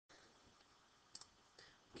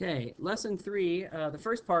Okay, lesson 3, the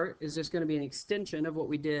first part is just going to be an extension of what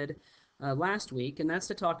we did last week, and that's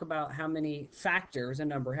to talk about how many factors a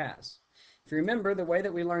number has. If you remember, the way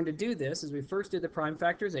that we learned to do this is we first did the prime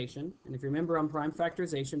factorization, and if you remember on prime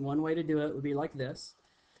factorization, one way to do it would be like this,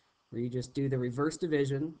 where you just do the reverse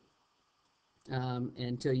division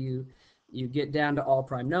until you get down to all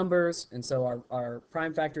prime numbers, and so our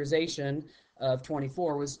prime factorization of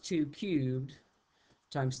 24 was 2 cubed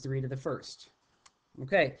times 3 to the first.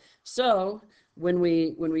 Okay, so when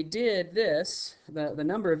we did this, the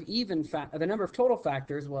number of the number of total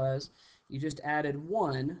factors was you just added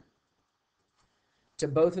 1 to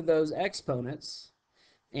both of those exponents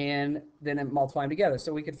and then multiply them together.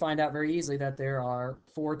 So we could find out very easily that there are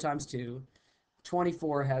 4 times 2,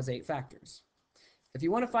 24 has 8 factors. If you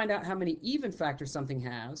want to find out how many even factors something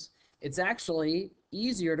has, it's actually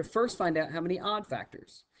easier to first find out how many odd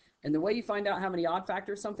factors. And the way you find out how many odd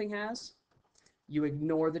factors something has, you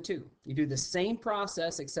ignore the 2. You do the same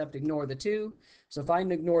process except ignore the 2. So if I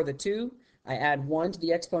ignore the 2, I add 1 to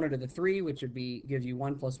the exponent of the 3, which would give you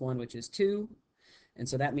 1 plus 1, which is 2. And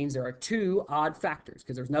so that means there are 2 odd factors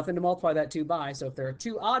because there's nothing to multiply that 2 by. So if there are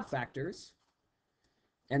 2 odd factors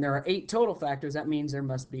and there are 8 total factors, that means there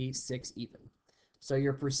must be 6 even. So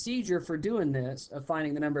your procedure for doing this, of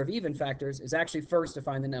finding the number of even factors, is actually first to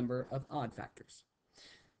find the number of odd factors.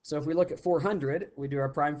 So if we look at 400, we do our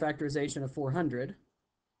prime factorization of 400.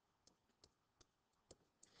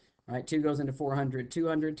 All right, 2 goes into 400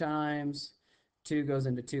 200 times. 2 goes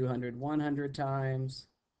into 200 100 times.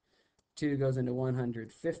 2 goes into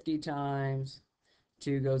 150 times.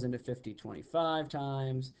 2 goes into 50 25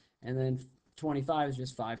 times. And then 25 is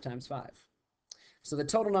just 5 times 5. So the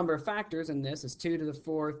total number of factors in this is 2 to the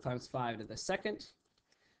 4th times 5 to the 2nd.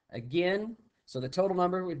 Again, so the total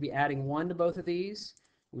number would be adding 1 to both of these,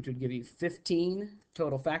 which would give you 15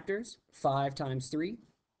 total factors, 5 times 3.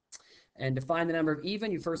 And to find the number of even,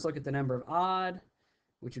 you first look at the number of odd,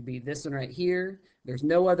 which would be this one right here. There's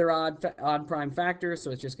no other odd prime factors,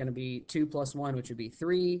 so it's just going to be 2 plus 1, which would be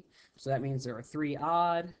 3. So that means there are 3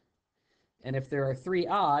 odd. And if there are 3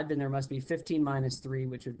 odd, then there must be 15 minus 3,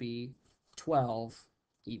 which would be 12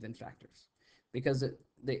 even factors. Because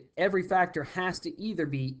every factor has to either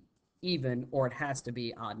be even or it has to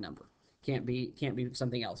be odd number. Can't be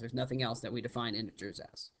something else. There's nothing else that we define integers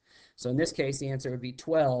as. So in this case, the answer would be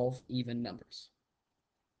 12 even numbers.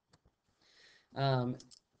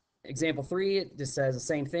 Example 3, it just says the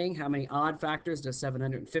same thing. How many odd factors does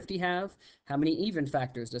 750 have? How many even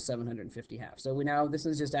factors does 750 have? So we now, this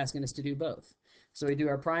is just asking us to do both. So we do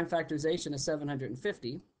our prime factorization of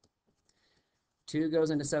 750. 2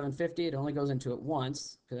 goes into 750. It only goes into it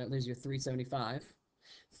once, because that leaves you 375.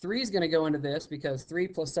 3 is going to go into this because 3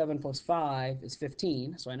 plus 7 plus 5 is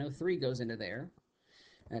 15. So I know 3 goes into there.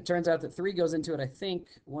 And it turns out that 3 goes into it, I think,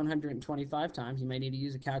 125 times. You may need to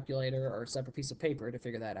use a calculator or a separate piece of paper to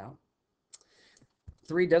figure that out.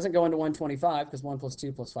 3 doesn't go into 125 because 1 plus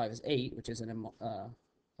 2 plus 5 is 8, which isn't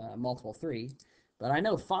a multiple 3. But I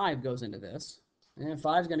know 5 goes into this. And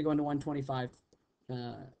 5 is going to go into 125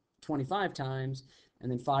 25 times. And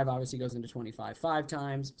then 5 obviously goes into 25 5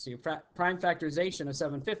 times. So your prime factorization of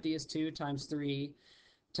 750 is 2 times 3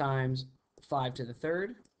 times 5 to the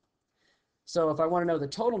 3rd. So if I want to know the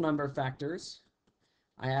total number of factors,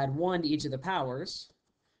 I add 1 to each of the powers,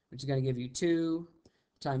 which is going to give you 2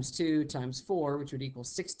 times 4, which would equal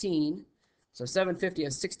 16. So 750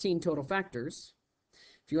 has 16 total factors.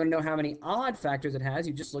 If you want to know how many odd factors it has,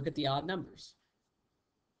 you just look at the odd numbers.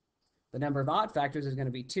 The number of odd factors is going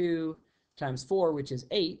to be 2 times 4, which is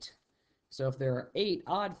 8. So if there are 8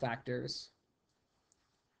 odd factors,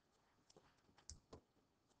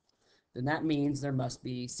 then that means there must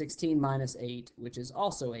be 16 minus 8, which is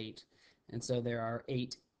also 8. And so there are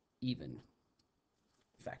 8 even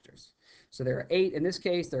factors. So there are 8, in this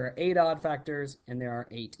case, there are 8 odd factors, and there are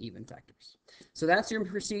 8 even factors. So that's your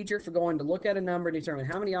procedure for going to look at a number and determine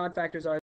how many odd factors are